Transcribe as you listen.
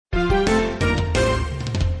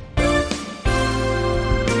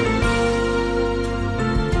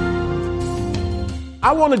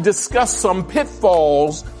I want to discuss some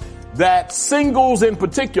pitfalls that singles in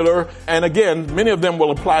particular, and again, many of them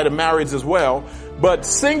will apply to marriage as well, but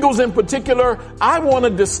singles in particular, I want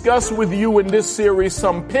to discuss with you in this series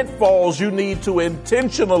some pitfalls you need to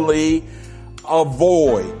intentionally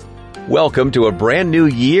avoid. Welcome to a brand new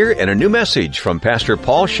year and a new message from Pastor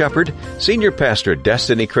Paul Shepard, Senior Pastor,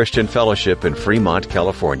 Destiny Christian Fellowship in Fremont,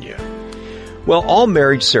 California. Well, all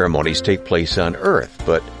marriage ceremonies take place on earth,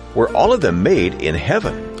 but were all of them made in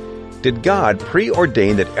heaven? Did God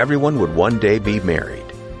preordain that everyone would one day be married?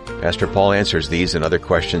 Pastor Paul answers these and other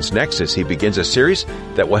questions next as he begins a series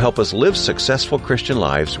that will help us live successful Christian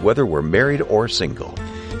lives, whether we're married or single.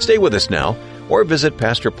 Stay with us now, or visit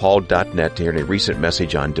PastorPaul.net to hear a recent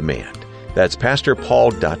message on demand. That's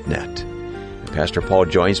PastorPaul.net. And Pastor Paul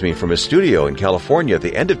joins me from his studio in California at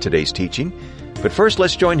the end of today's teaching. But first,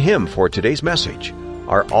 let's join him for today's message.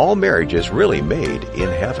 Are all marriages really made in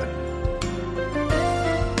heaven?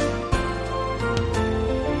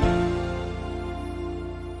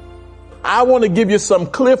 I want to give you some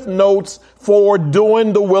cliff notes for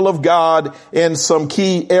doing the will of God in some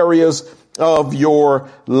key areas of your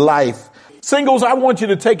life. Singles, I want you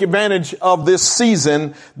to take advantage of this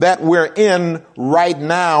season that we're in right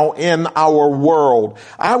now in our world.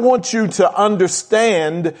 I want you to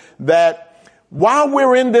understand that while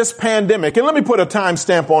we're in this pandemic, and let me put a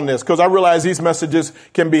timestamp on this because I realize these messages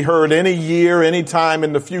can be heard any year, any time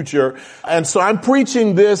in the future. And so I'm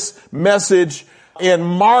preaching this message in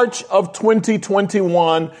March of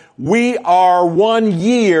 2021. We are 1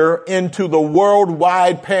 year into the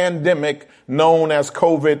worldwide pandemic known as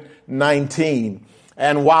COVID-19.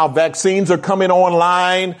 And while vaccines are coming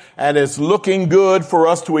online and it's looking good for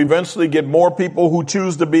us to eventually get more people who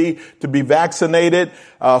choose to be vaccinated,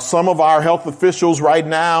 some of our health officials right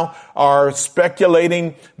now are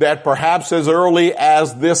speculating that perhaps as early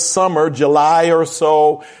as this summer, July or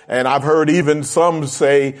so, and I've heard even some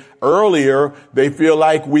say earlier, they feel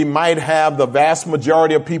like we might have the vast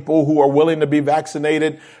majority of people who are willing to be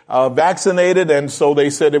vaccinated. And so they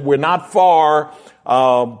said that we're not far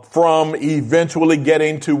from eventually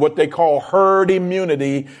getting to what they call herd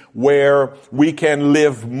immunity, where we can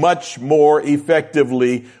live much more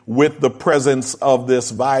effectively with the presence of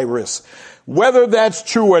this virus. Whether that's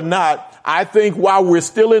true or not, I think while we're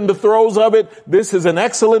still in the throes of it, this is an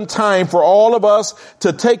excellent time for all of us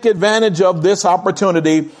to take advantage of this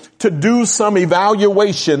opportunity to do some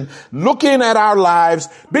evaluation, looking at our lives,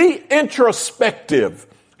 be introspective,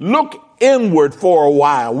 look inward for a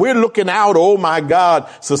while. We're looking out. Oh my God,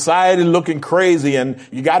 society looking crazy, and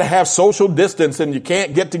you got to have social distance, and you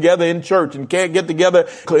can't get together in church and can't get together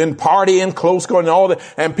in party and close going and all that.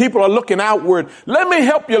 And people are looking outward. Let me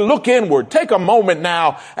help you look inward. Take a moment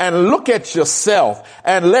now and look at yourself,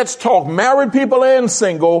 and let's talk married people and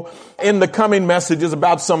single in the coming messages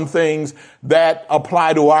about some things that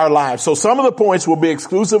apply to our lives. So some of the points will be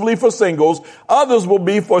exclusively for singles. Others will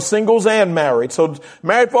be for singles and married. So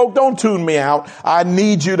married folk, don't tune me out. I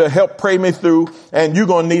need you to help pray me through, and you're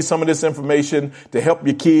going to need some of this information to help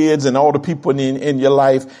your kids and all the people in your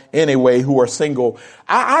life anyway who are single.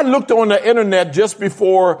 I looked on the internet just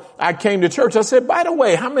before I came to church. I said, by the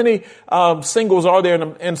way, how many singles are there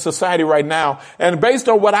in society right now? And based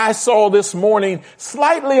on what I saw this morning,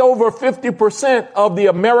 slightly over 50% of the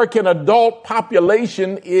American adult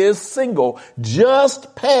population is single.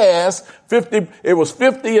 Just past 50, it was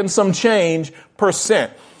 50 and some change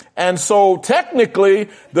percent. And so technically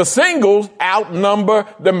the singles outnumber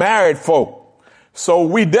the married folk. So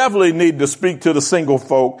we definitely need to speak to the single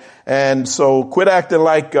folk. And so quit acting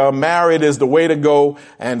like married is the way to go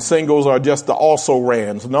and singles are just the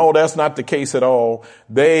also-rans. No, that's not the case at all.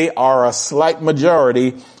 They are a slight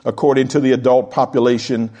majority according to the adult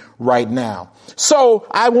population right now. So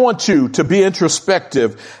I want you to be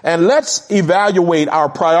introspective, and let's evaluate our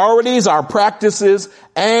priorities, our practices,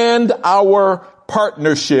 and our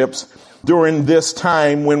partnerships during this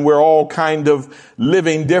time when we're all kind of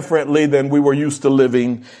living differently than we were used to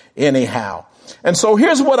living anyhow. And so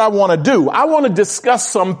here's what I want to do. I want to discuss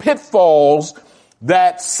some pitfalls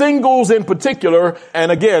that singles in particular,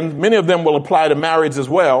 and again, many of them will apply to marriage as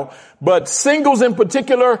well, but singles in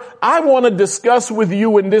particular, I want to discuss with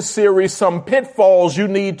you in this series some pitfalls you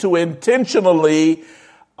need to intentionally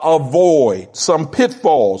avoid, some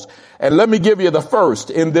pitfalls. And let me give you the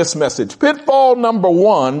first in this message. Pitfall number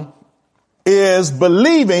one is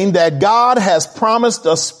believing that God has promised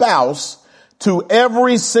a spouse to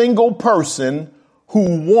every single person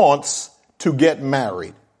who wants to get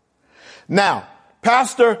married. Now,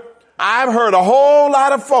 Pastor, I've heard a whole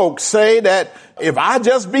lot of folks say that if I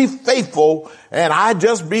just be faithful and I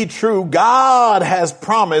just be true, God has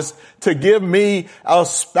promised to give me a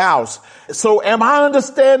spouse. So am I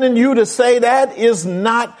understanding you to say that is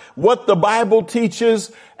not what the Bible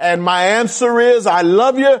teaches? And my answer is, I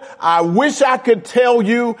love you. I wish I could tell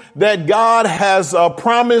you that God has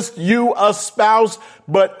promised you a spouse,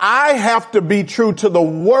 but I have to be true to the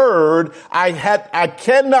word. I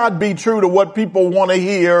cannot be true to what people want to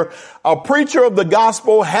hear. A preacher of the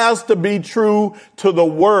gospel has to be true to the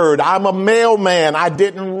word. I'm a mailman. I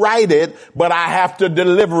didn't write it, but I have to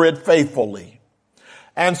deliver it faithfully.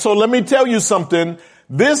 And so let me tell you something.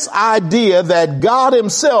 This idea that God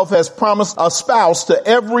himself has promised a spouse to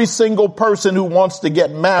every single person who wants to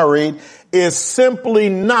get married is simply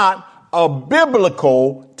not a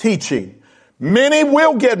biblical teaching. Many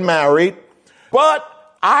will get married, but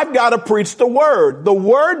I've got to preach the word. The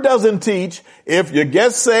word doesn't teach if you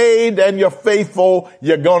get saved and you're faithful,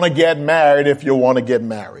 you're going to get married if you want to get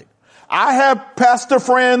married. I have pastor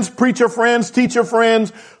friends, preacher friends, teacher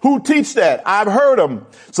friends who teach that. I've heard them.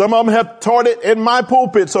 Some of them have taught it in my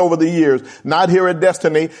pulpits over the years, not here at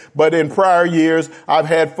Destiny, but in prior years, I've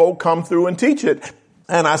had folk come through and teach it.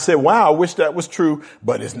 And I said, wow, I wish that was true,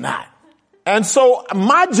 but it's not. And so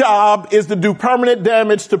my job is to do permanent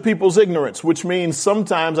damage to people's ignorance, which means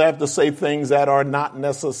sometimes I have to say things that are not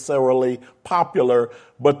necessarily popular,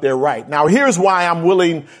 but they're right. Now, here's why I'm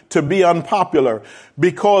willing to be unpopular.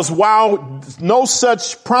 Because while no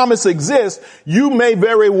such promise exists, you may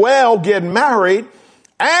very well get married.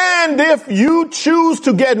 And if you choose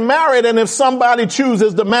to get married, and if somebody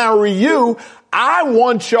chooses to marry you, I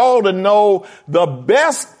want y'all to know the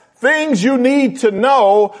best things you need to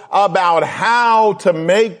know about how to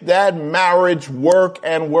make that marriage work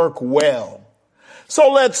and work well.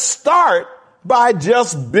 So let's start by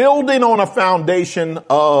just building on a foundation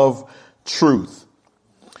of truth.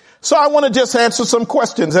 So I want to just answer some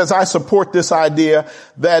questions as I support this idea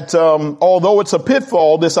that although it's a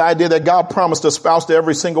pitfall, this idea that God promised a spouse to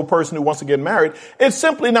every single person who wants to get married, it's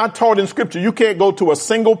simply not taught in Scripture. You can't go to a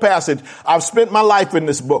single passage. I've spent my life in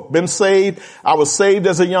this book, been saved. I was saved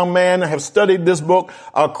as a young man. I have studied this book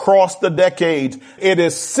across the decades. It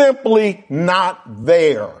is simply not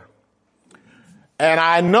there. And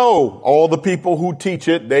I know all the people who teach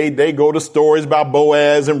it, they go to stories about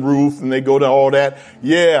Boaz and Ruth and they go to all that.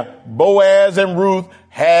 Yeah, Boaz and Ruth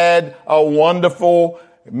had a wonderful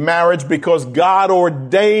marriage because God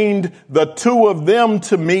ordained the two of them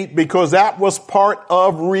to meet because that was part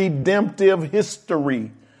of redemptive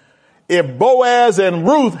history. If Boaz and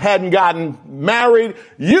Ruth hadn't gotten married,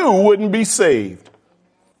 you wouldn't be saved.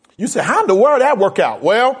 You say, how in the world did that work out?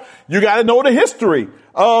 Well, you got to know the history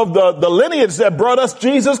of the lineage that brought us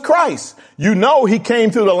Jesus Christ. You know he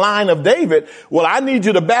came through the line of David. Well, I need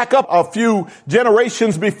you to back up a few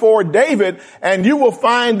generations before David, and you will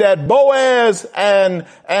find that Boaz and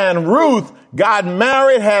Ruth got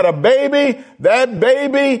married, had a baby. That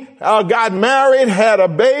baby got married, had a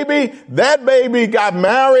baby. That baby got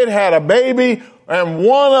married, had a baby. And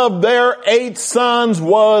one of their 8 sons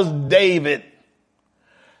was David.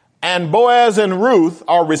 And Boaz and Ruth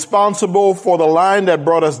are responsible for the line that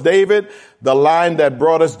brought us David, the line that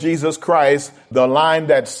brought us Jesus Christ, the line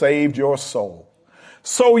that saved your soul.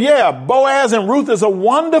 So yeah, Boaz and Ruth is a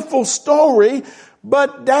wonderful story,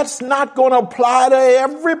 but that's not going to apply to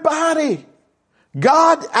everybody.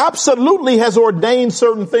 God absolutely has ordained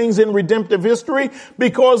certain things in redemptive history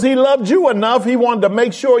because he loved you enough. He wanted to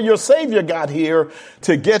make sure your Savior got here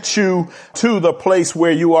to get you to the place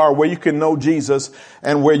where you are, where you can know Jesus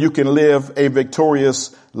and where you can live a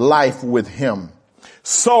victorious life with him.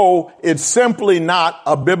 So it's simply not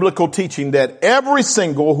a biblical teaching that every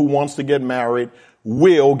single who wants to get married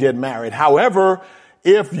will get married. However,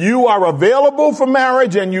 if you are available for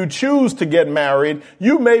marriage and you choose to get married,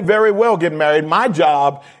 you may very well get married. My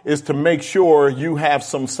job is to make sure you have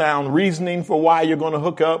some sound reasoning for why you're going to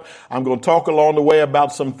hook up. I'm going to talk along the way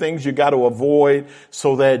about some things you got to avoid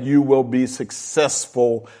so that you will be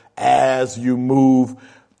successful as you move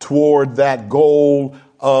toward that goal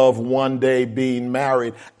of one day being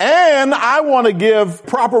married. And I want to give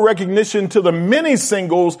proper recognition to the many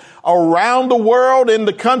singles around the world, in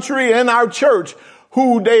the country, in our church,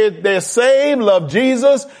 who they're saved, love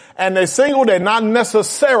Jesus, and they're single. They're not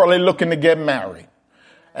necessarily looking to get married.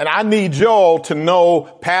 And I need y'all to know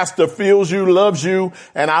Pastor feels you, loves you,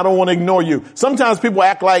 and I don't want to ignore you. Sometimes people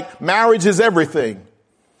act like marriage is everything.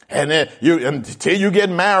 And then until you get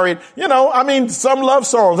married, some love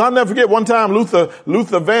songs. I'll never forget one time Luther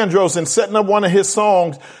Vandross in setting up one of his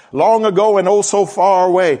songs long ago and oh so far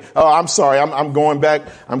away. I'm sorry. I'm going back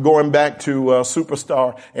to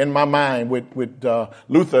Superstar in my mind with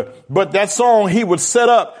Luther. But that song he would set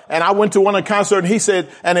up, and I went to one of the concerts and he said,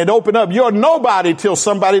 and it opened up, you're nobody till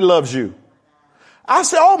somebody loves you. I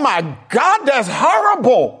said, oh my God, that's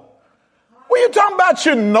horrible. What are you talking about?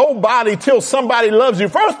 You're nobody till somebody loves you.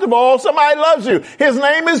 First of all, somebody loves you. His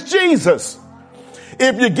name is Jesus.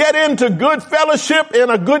 If you get into good fellowship in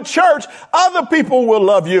a good church, other people will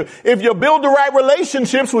love you. If you build the right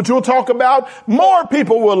relationships, which we'll talk about, more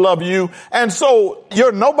people will love you. And so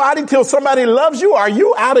you're nobody till somebody loves you. Are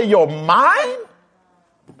you out of your mind?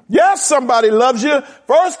 Yes, somebody loves you,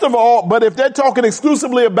 first of all, but if they're talking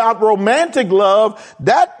exclusively about romantic love,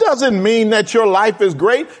 that doesn't mean that your life is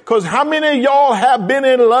great, because how many of y'all have been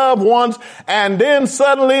in love once and then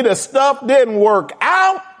suddenly the stuff didn't work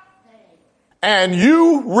out and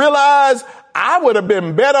you realize I would have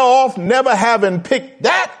been better off never having picked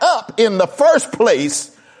that up in the first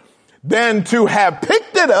place than to have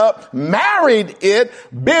picked it up, married it,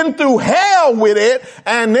 been through hell with it,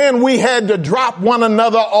 and then we had to drop one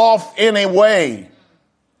another off anyway.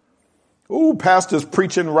 Ooh, pastor's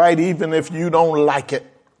preaching right even if you don't like it.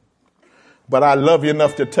 But I love you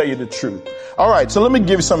enough to tell you the truth. All right, so let me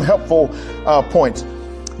give you some helpful points.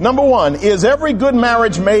 Number one, is every good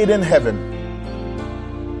marriage made in heaven?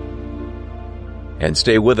 And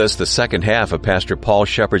stay with us. The second half of Pastor Paul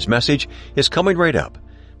Shepard's message is coming right up.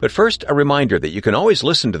 But first, a reminder that you can always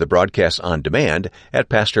listen to the broadcast on demand at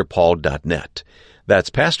PastorPaul.net. That's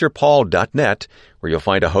PastorPaul.net, where you'll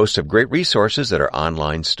find a host of great resources at our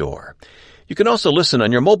online store. You can also listen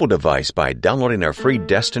on your mobile device by downloading our free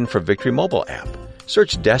Destined for Victory mobile app.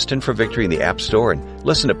 Search Destined for Victory in the App Store and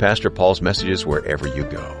listen to Pastor Paul's messages wherever you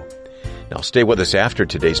go. Now stay with us after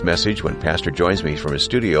today's message when Pastor joins me from his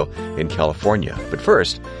studio in California. But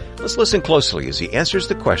first, let's listen closely as he answers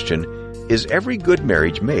the question, is every good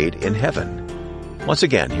marriage made in heaven? Once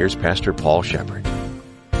again, here's Pastor Paul Shepard.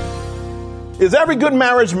 Is every good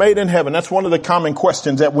marriage made in heaven? That's one of the common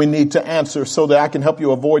questions that we need to answer so that I can help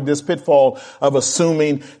you avoid this pitfall of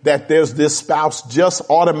assuming that there's this spouse just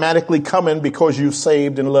automatically coming because you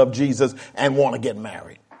saved and love Jesus and want to get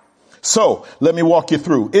married. So let me walk you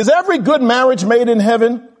through. Is every good marriage made in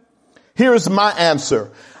heaven? Here's my answer.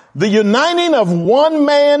 The uniting of one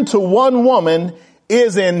man to one woman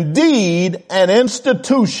is indeed an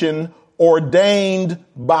institution ordained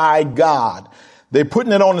by God. They're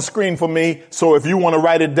putting it on the screen for me, so if you want to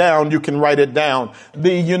write it down, you can write it down.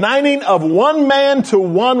 The uniting of one man to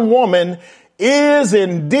one woman is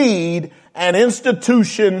indeed an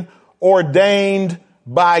institution ordained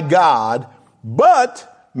by God,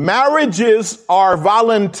 but marriages are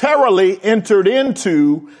voluntarily entered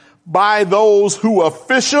into by those who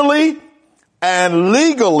officially and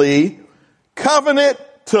legally covenant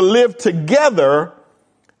to live together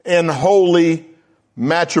in holy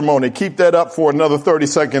matrimony. Keep that up for another 30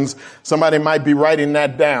 seconds. Somebody might be writing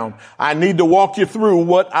that down. I need to walk you through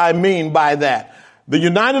what I mean by that. The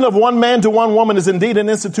uniting of one man to one woman is indeed an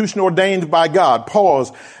institution ordained by God.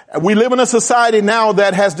 Pause. We live in a society now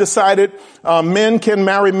that has decided men can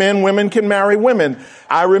marry men, women can marry women.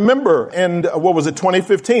 I remember in,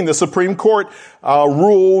 2015, the Supreme Court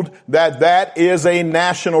ruled that is a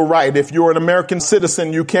national right. If you're an American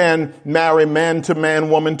citizen, you can marry man to man,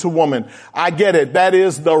 woman to woman. I get it. That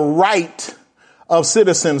is the right of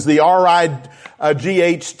citizens, the R-I-G-H-T.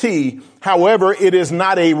 However, it is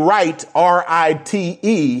not a right,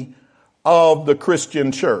 R-I-T-E, of the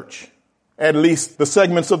Christian church. At least the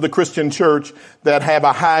segments of the Christian church that have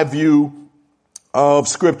a high view of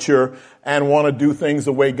Scripture and want to do things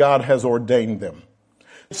the way God has ordained them.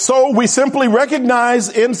 So we simply recognize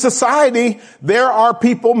in society there are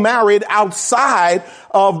people married outside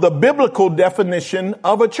of the biblical definition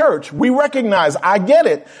of a church. We recognize, I get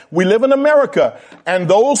it. We live in America, and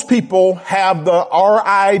those people have the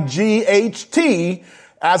R-I-G-H-T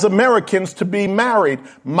as Americans to be married.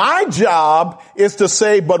 My job is to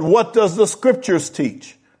say, but what does the Scriptures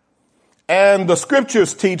teach? And the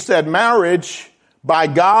Scriptures teach that marriage, by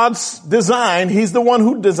God's design, He's the one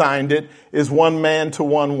who designed it, is one man to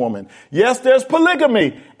one woman. Yes, there's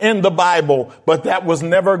polygamy in the Bible, but that was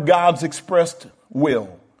never God's expressed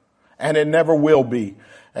will. And it never will be.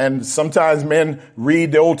 And sometimes men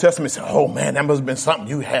read the Old Testament and say, oh man, that must have been something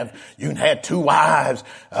you had 2 wives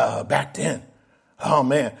back then. Oh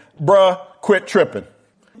man, bruh, quit tripping.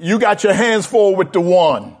 You got your hands full with the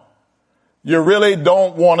one. You really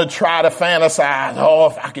don't want to try to fantasize, oh,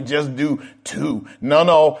 if I could just do 2.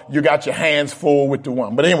 No, you got your hands full with the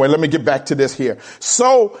 1. But anyway, let me get back to this here.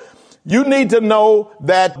 So you need to know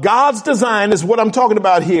that God's design is what I'm talking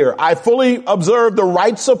about here. I fully observe the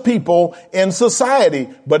rights of people in society,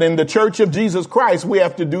 but in the Church of Jesus Christ, we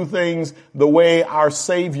have to do things the way our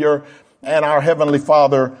Savior and our Heavenly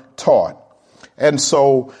Father taught. And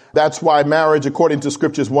so that's why marriage, according to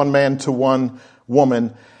Scripture, is one man to one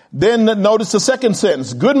woman. Then notice the second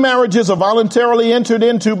sentence. Good marriages are voluntarily entered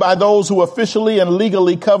into by those who officially and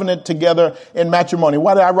legally covenant together in matrimony.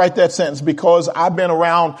 Why did I write that sentence? Because I've been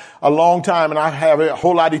around a long time and I have a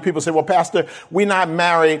whole lot of people say, well, Pastor, we're not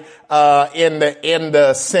married in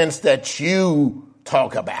the sense that you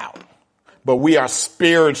talk about, but we are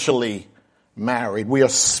spiritually married. We are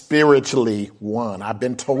spiritually one. I've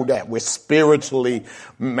been told that we're spiritually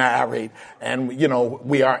married and,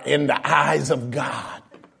 we are in the eyes of God.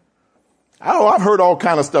 Oh, I've heard all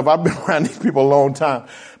kind of stuff. I've been around these people a long time.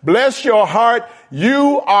 Bless your heart.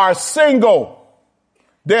 You are single.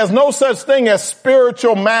 There's no such thing as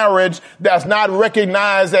spiritual marriage that's not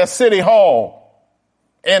recognized at City Hall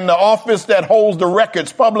in the office that holds the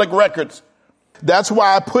records, public records. That's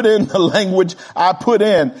why I put in the language I put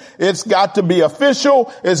in. It's got to be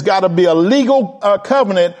official. It's got to be a legal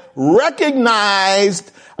covenant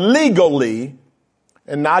recognized legally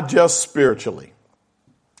and not just spiritually.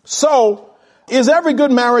 So, is every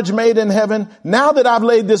good marriage made in heaven? Now that I've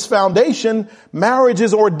laid this foundation, marriage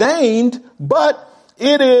is ordained, but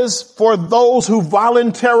it is for those who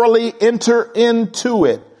voluntarily enter into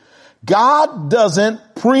it. God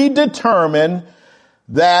doesn't predetermine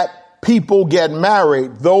that people get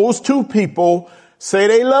married. Those two people say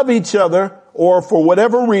they love each other, or for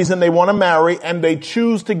whatever reason they want to marry, and they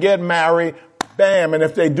choose to get married. Bam. And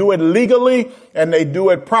if they do it legally and they do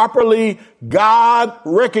it properly, God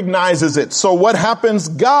recognizes it. So what happens?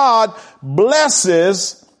 God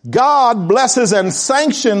blesses and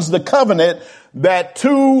sanctions the covenant that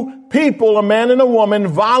two people, a man and a woman,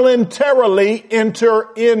 voluntarily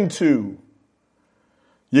enter into.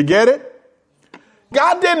 You get it?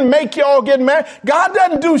 God didn't make y'all get married. God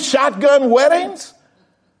doesn't do shotgun weddings.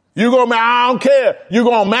 You're going to marry, I don't care. You're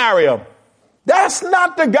going to marry him. That's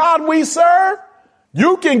not the God we serve.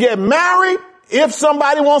 You can get married if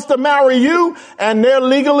somebody wants to marry you and they're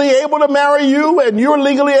legally able to marry you and you're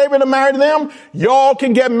legally able to marry them. Y'all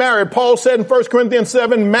can get married. Paul said in 1 Corinthians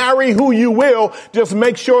 7, marry who you will. Just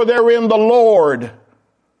make sure they're in the Lord.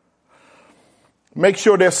 Make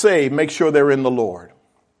sure they're saved. Make sure they're in the Lord.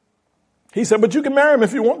 He said, but you can marry them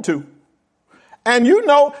if you want to. And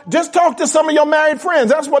just talk to some of your married friends.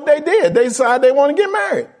 That's what they did. They decided they want to get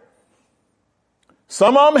married.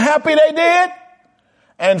 Some of them happy they did,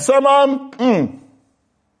 and some of them,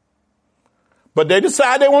 But they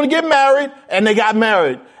decided they want to get married, and they got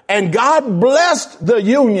married. And God blessed the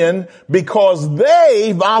union because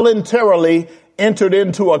they voluntarily entered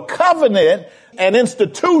into a covenant, an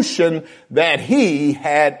institution that he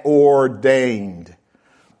had ordained.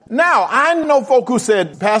 Now, I know folk who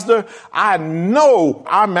said, Pastor, I know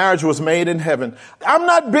our marriage was made in heaven. I'm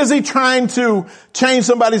not busy trying to change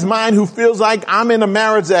somebody's mind who feels like I'm in a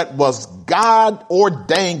marriage that was God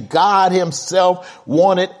ordained. God himself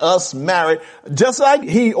wanted us married. Just like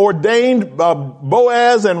he ordained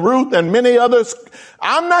Boaz and Ruth and many others.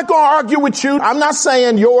 I'm not going to argue with you. I'm not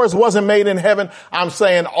saying yours wasn't made in heaven. I'm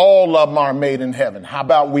saying all of them are made in heaven. How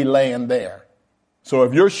about we laying there? So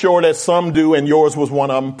if you're sure that some do and yours was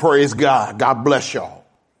one of them, praise God. God bless y'all.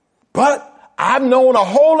 But I've known a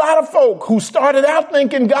whole lot of folk who started out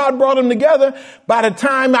thinking God brought them together. By the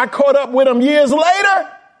time I caught up with them years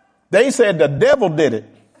later, they said the devil did it.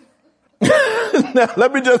 Now,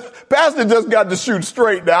 Pastor just got to shoot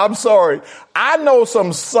straight now. I'm sorry. I know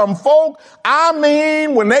some folk,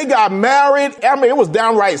 when they got married, it was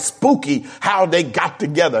downright spooky how they got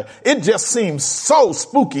together. It just seems so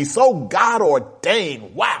spooky, so God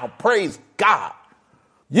ordained. Wow, praise God.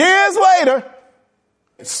 Years later,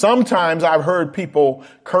 sometimes I've heard people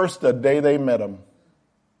curse the day they met him.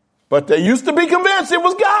 But they used to be convinced it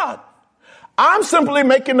was God. I'm simply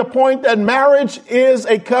making the point that marriage is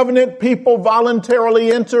a covenant people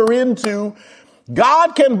voluntarily enter into.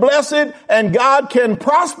 God can bless it and God can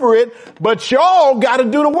prosper it, but y'all got to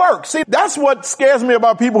do the work. See, that's what scares me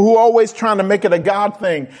about people who are always trying to make it a God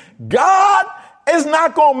thing. God is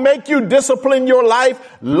not going to make you discipline your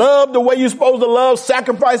life, love the way you're supposed to love,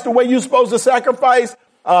 sacrifice the way you're supposed to sacrifice,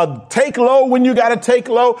 take low when you got to take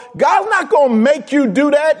low. God's not going to make you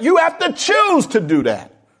do that. You have to choose to do that.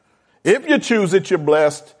 If you choose it, you're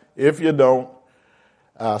blessed. If you don't,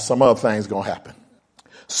 some other thing's going to happen.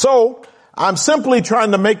 So I'm simply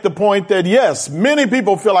trying to make the point that, yes, many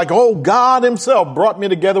people feel like, oh, God himself brought me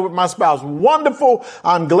together with my spouse. Wonderful.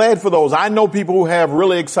 I'm glad for those. I know people who have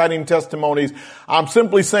really exciting testimonies. I'm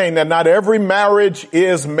simply saying that not every marriage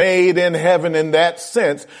is made in heaven in that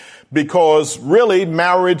sense, because really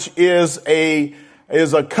marriage is a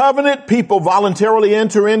covenant people voluntarily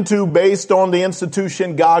enter into based on the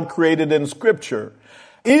institution God created in Scripture.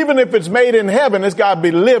 Even if it's made in heaven, it's got to be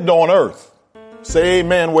lived on earth. Say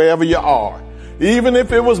amen wherever you are. Even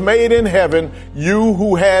if it was made in heaven, you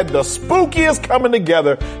who had the spookiest coming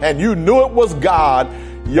together and you knew it was God,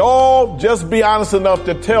 y'all just be honest enough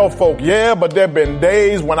to tell folk, yeah, but there have been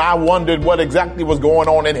days when I wondered what exactly was going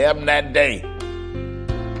on in heaven that day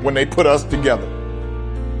when they put us together.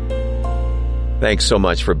 Thanks so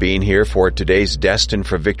much for being here for today's Destined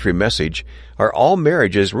for Victory message. Are all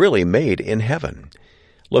marriages really made in heaven?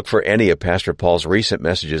 Look for any of Pastor Paul's recent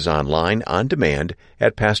messages online on demand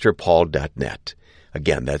at pastorpaul.net.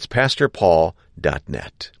 Again, that's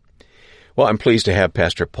pastorpaul.net. Well, I'm pleased to have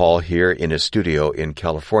Pastor Paul here in his studio in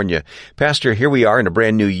California. Pastor, here we are in a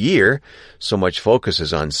brand new year. So much focus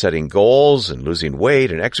is on setting goals and losing weight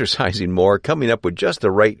and exercising more, coming up with just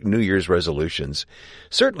the right New Year's resolutions.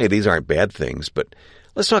 Certainly these aren't bad things, but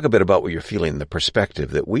let's talk a bit about what you're feeling, the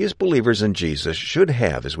perspective that we as believers in Jesus should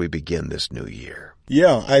have as we begin this new year.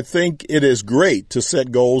 Yeah, I think it is great to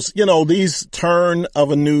set goals. You know, these turn of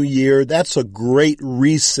a new year, that's a great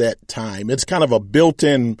reset time. It's kind of a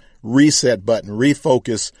built-in reset button,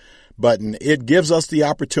 refocus button. It gives us the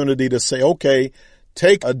opportunity to say, okay,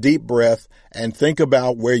 take a deep breath and think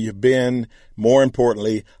about where you've been, more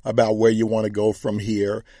importantly, about where you want to go from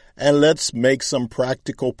here. And let's make some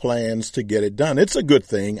practical plans to get it done. It's a good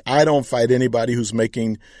thing. I don't fight anybody who's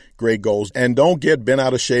making great goals. And don't get bent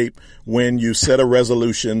out of shape when you set a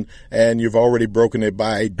resolution and you've already broken it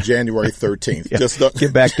by January 13th. Yeah, just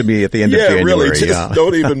get back to me at the end of January. Really,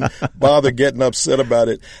 don't even bother getting upset about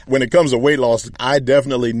it. When it comes to weight loss, I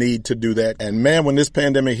definitely need to do that. And man, when this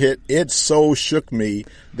pandemic hit, it so shook me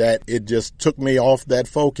that it just took me off that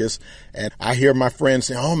focus. And I hear my friends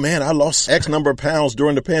say, oh man, I lost X number of pounds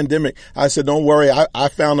during the pandemic. I said, don't worry, I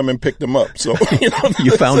found them and picked them up. So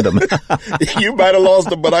you found them. You might have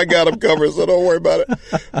lost them, but I got them covered, so don't worry about it.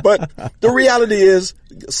 But the reality is,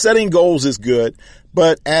 setting goals is good.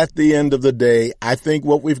 But at the end of the day, I think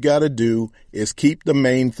what we've got to do is keep the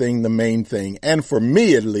main thing the main thing. And for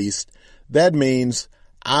me, at least, that means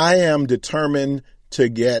I am determined to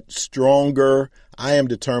get stronger. I am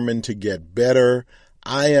determined to get better.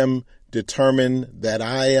 I am determined that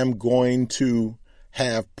I am going to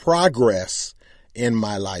have progress in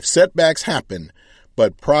my life. Setbacks happen,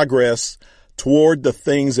 but progress toward the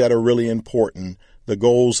things that are really important, the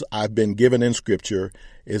goals I've been given in Scripture,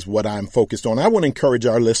 is what I'm focused on. I want to encourage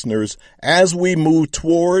our listeners as we move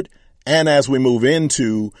toward and as we move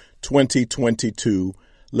into 2022,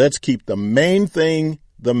 let's keep the main thing,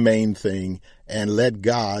 and let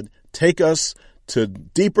God take us to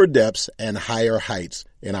deeper depths and higher heights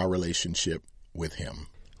in our relationship with Him.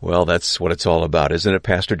 Well, that's what it's all about, isn't it,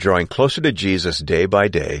 Pastor? Drawing closer to Jesus day by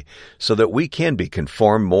day so that we can be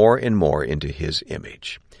conformed more and more into His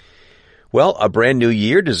image. Well, a brand new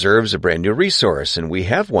year deserves a brand new resource, and we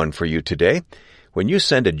have one for you today. When you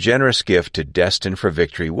send a generous gift to Destined for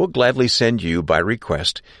Victory, we'll gladly send you, by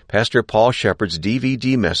request, Pastor Paul Shepard's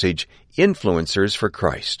DVD message, Influencers for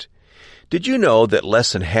Christ. Did you know that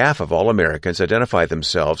less than half of all Americans identify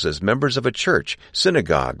themselves as members of a church,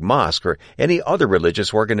 synagogue, mosque, or any other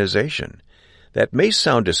religious organization? That may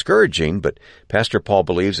sound discouraging, but Pastor Paul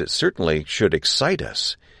believes it certainly should excite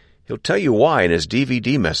us. He'll tell you why in his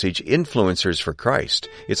DVD message, Influencers for Christ.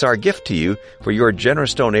 It's our gift to you for your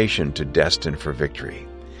generous donation to Destined for Victory.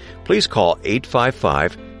 Please call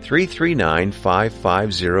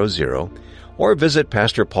 855-339-5500 or visit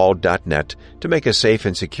pastorpaul.net to make a safe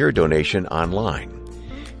and secure donation online.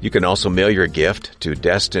 You can also mail your gift to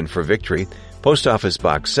Destined for Victory, Post Office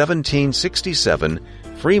Box 1767,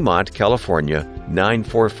 Fremont, California,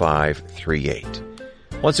 94538.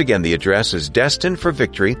 Once again, the address is Destined for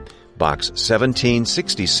Victory, Box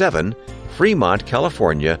 1767, Fremont,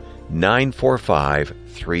 California,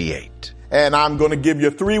 94538. And I'm going to give you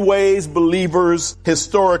 3 ways believers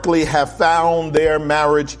historically have found their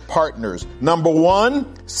marriage partners. Number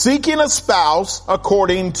 1, seeking a spouse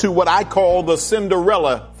according to what I call the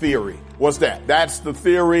Cinderella theory. What's that? That's the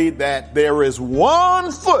theory that there is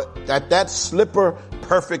one foot that slipper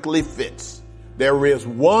perfectly fits. There is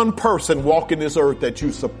one person walking this earth that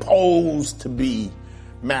you're supposed to be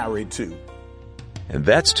married to. And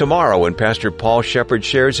that's tomorrow when Pastor Paul Shepard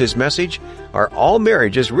shares his message, Are All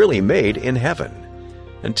Marriages Really Made in Heaven?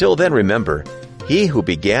 Until then, remember, He who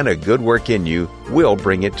began a good work in you will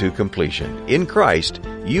bring it to completion. In Christ,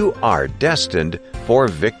 you are destined for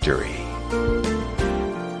victory.